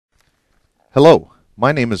Hello,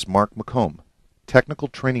 my name is Mark McComb, Technical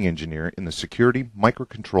Training Engineer in the Security,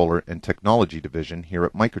 Microcontroller, and Technology Division here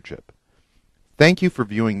at Microchip. Thank you for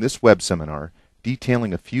viewing this web seminar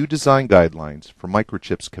detailing a few design guidelines for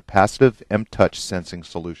Microchip's Capacitive mTouch Sensing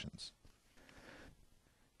solutions.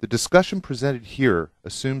 The discussion presented here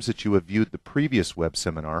assumes that you have viewed the previous web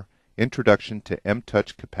seminar, Introduction to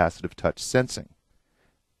mTouch Capacitive Touch Sensing.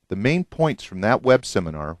 The main points from that web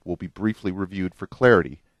seminar will be briefly reviewed for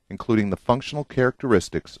clarity, including the functional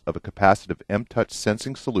characteristics of a capacitive mTouch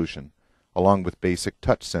sensing solution, along with basic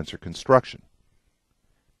touch sensor construction.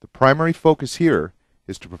 The primary focus here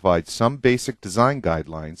is to provide some basic design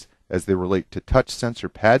guidelines as they relate to touch sensor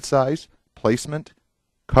pad size, placement,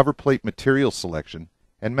 cover plate material selection,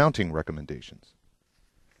 and mounting recommendations.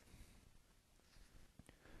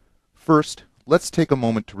 First, let's take a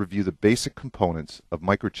moment to review the basic components of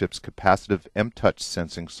Microchip's capacitive mTouch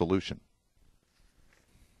sensing solution.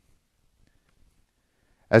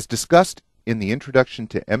 As discussed in the Introduction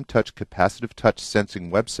to mTouch Capacitive Touch Sensing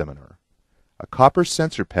web seminar, a copper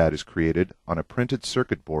sensor pad is created on a printed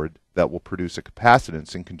circuit board that will produce a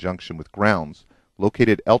capacitance in conjunction with grounds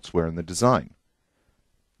located elsewhere in the design.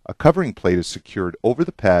 A covering plate is secured over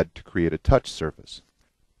the pad to create a touch surface.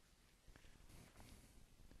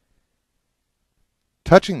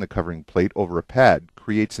 Touching the covering plate over a pad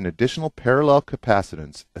creates an additional parallel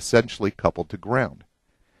capacitance essentially coupled to ground.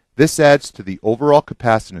 This adds to the overall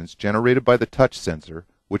capacitance generated by the touch sensor,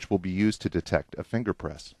 which will be used to detect a finger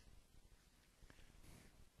press.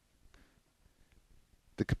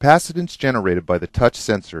 The capacitance generated by the touch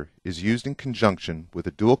sensor is used in conjunction with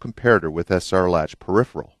a dual comparator with SR latch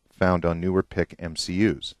peripheral found on newer PIC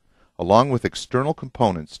MCUs, along with external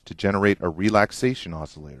components to generate a relaxation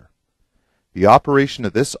oscillator. The operation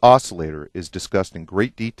of this oscillator is discussed in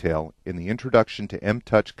great detail in the Introduction to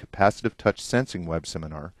mTouch Capacitive Touch Sensing web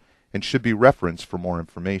seminar and should be referenced for more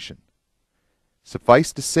information.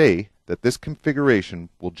 Suffice to say that this configuration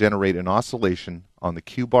will generate an oscillation on the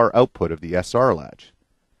Q-bar output of the SR latch.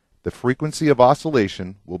 The frequency of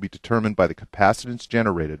oscillation will be determined by the capacitance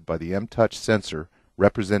generated by the mTouch sensor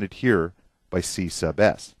represented here by C sub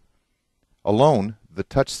S. Alone, the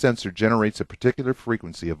touch sensor generates a particular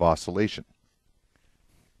frequency of oscillation.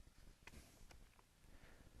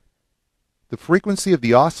 The frequency of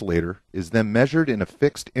the oscillator is then measured in a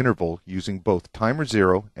fixed interval using both timer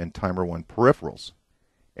 0 and timer 1 peripherals.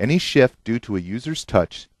 Any shift due to a user's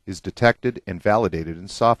touch is detected and validated in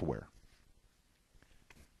software.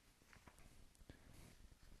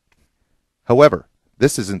 However,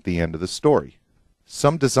 this isn't the end of the story.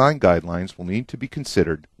 Some design guidelines will need to be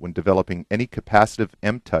considered when developing any capacitive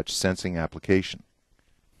mTouch sensing application.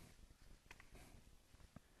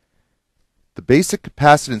 The basic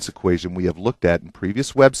capacitance equation we have looked at in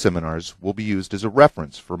previous web seminars will be used as a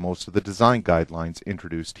reference for most of the design guidelines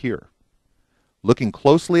introduced here. Looking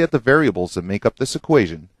closely at the variables that make up this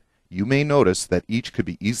equation, you may notice that each could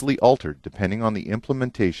be easily altered depending on the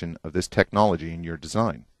implementation of this technology in your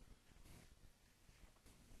design.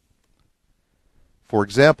 For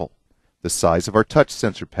example, the size of our touch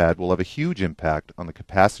sensor pad will have a huge impact on the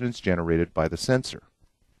capacitance generated by the sensor.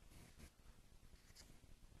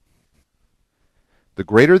 The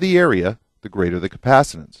greater the area, the greater the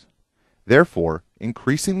capacitance. Therefore,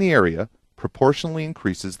 increasing the area proportionally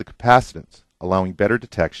increases the capacitance, allowing better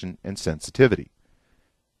detection and sensitivity.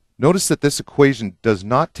 Notice that this equation does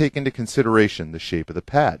not take into consideration the shape of the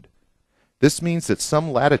pad. This means that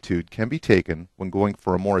some latitude can be taken when going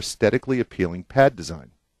for a more aesthetically appealing pad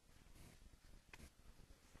design.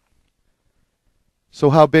 So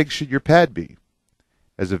how big should your pad be?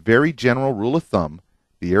 As a very general rule of thumb,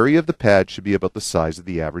 the area of the pad should be about the size of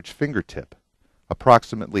the average fingertip,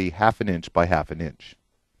 approximately ½ an inch by ½ an inch.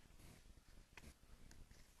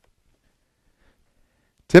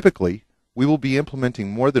 Typically, we will be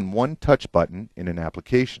implementing more than one touch button in an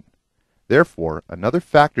application. Therefore, another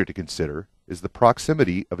factor to consider is the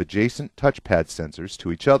proximity of adjacent touchpad sensors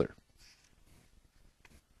to each other.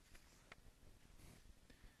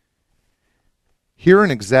 Here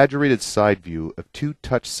an exaggerated side view of two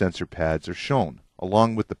touch sensor pads are shown,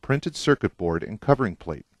 along with the printed circuit board and covering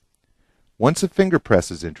plate. Once a finger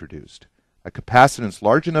press is introduced, a capacitance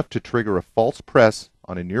large enough to trigger a false press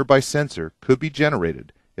on a nearby sensor could be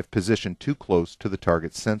generated if positioned too close to the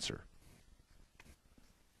target sensor.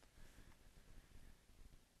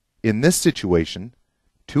 In this situation,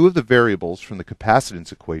 two of the variables from the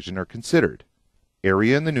capacitance equation are considered,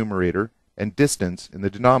 area in the numerator and distance in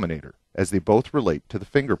the denominator, as they both relate to the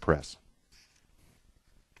finger press.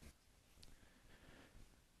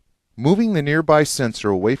 Moving the nearby sensor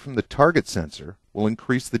away from the target sensor will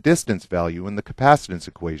increase the distance value in the capacitance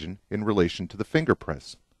equation in relation to the finger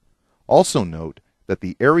press. Also note that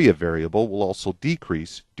the area variable will also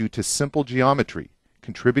decrease due to simple geometry,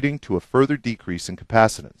 contributing to a further decrease in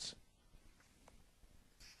capacitance.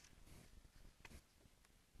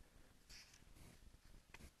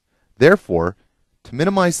 Therefore, to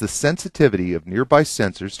minimize the sensitivity of nearby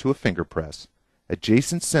sensors to a finger press,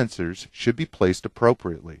 adjacent sensors should be placed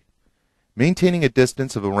appropriately. Maintaining a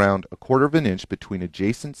distance of around 1/4 of an inch between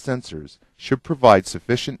adjacent sensors should provide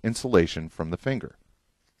sufficient insulation from the finger.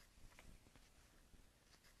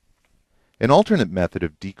 An alternate method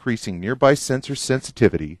of decreasing nearby sensor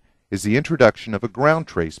sensitivity is the introduction of a ground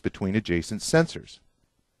trace between adjacent sensors.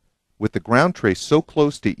 With the ground trace so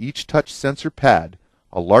close to each touch sensor pad,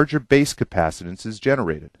 a larger base capacitance is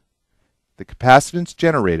generated. The capacitance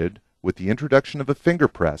generated with the introduction of a finger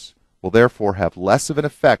press will therefore have less of an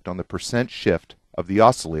effect on the percent shift of the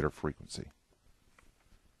oscillator frequency.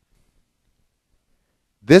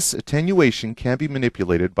 This attenuation can be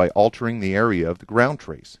manipulated by altering the area of the ground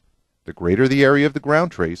trace. The greater the area of the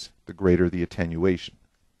ground trace, the greater the attenuation.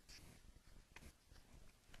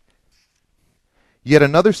 Yet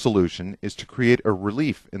another solution is to create a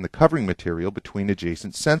relief in the covering material between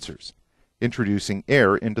adjacent sensors, introducing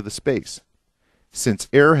air into the space. Since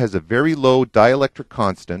air has a very low dielectric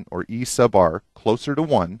constant, or E sub r, closer to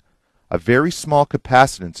 1, a very small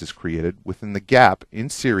capacitance is created within the gap in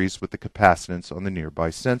series with the capacitance on the nearby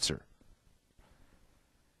sensor.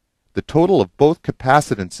 The total of both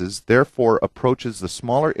capacitances therefore approaches the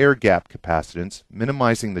smaller air gap capacitance,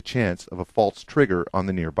 minimizing the chance of a false trigger on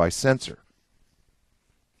the nearby sensor.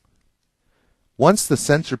 Once the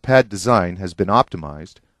sensor pad design has been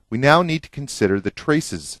optimized, we now need to consider the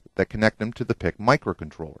traces that connect them to the PIC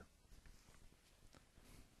microcontroller.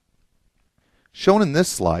 Shown in this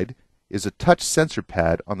slide is a touch sensor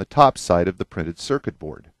pad on the top side of the printed circuit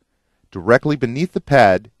board. Directly beneath the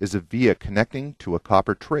pad is a via connecting to a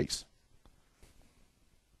copper trace.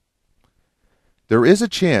 There is a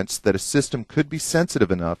chance that a system could be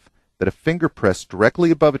sensitive enough that a finger press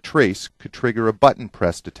directly above a trace could trigger a button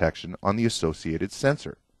press detection on the associated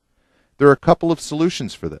sensor. There are a couple of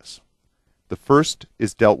solutions for this. The first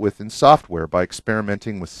is dealt with in software by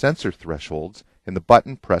experimenting with sensor thresholds in the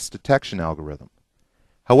button press detection algorithm.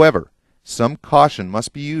 However, some caution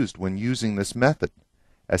must be used when using this method,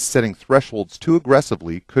 as setting thresholds too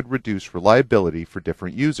aggressively could reduce reliability for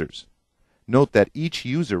different users. Note that each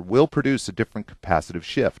user will produce a different capacitive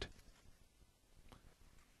shift.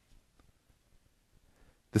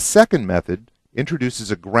 The second method introduces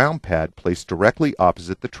a ground pad placed directly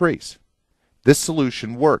opposite the trace. This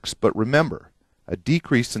solution works, but remember, a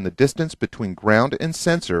decrease in the distance between ground and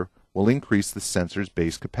sensor will increase the sensor's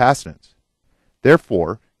base capacitance.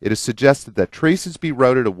 Therefore, it is suggested that traces be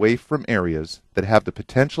routed away from areas that have the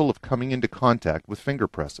potential of coming into contact with finger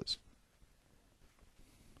presses.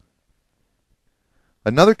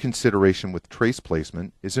 Another consideration with trace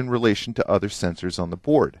placement is in relation to other sensors on the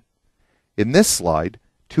board. In this slide,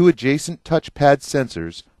 two adjacent touchpad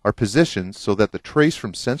sensors are positioned so that the trace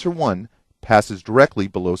from sensor 1 passes directly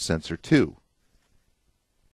below sensor 2.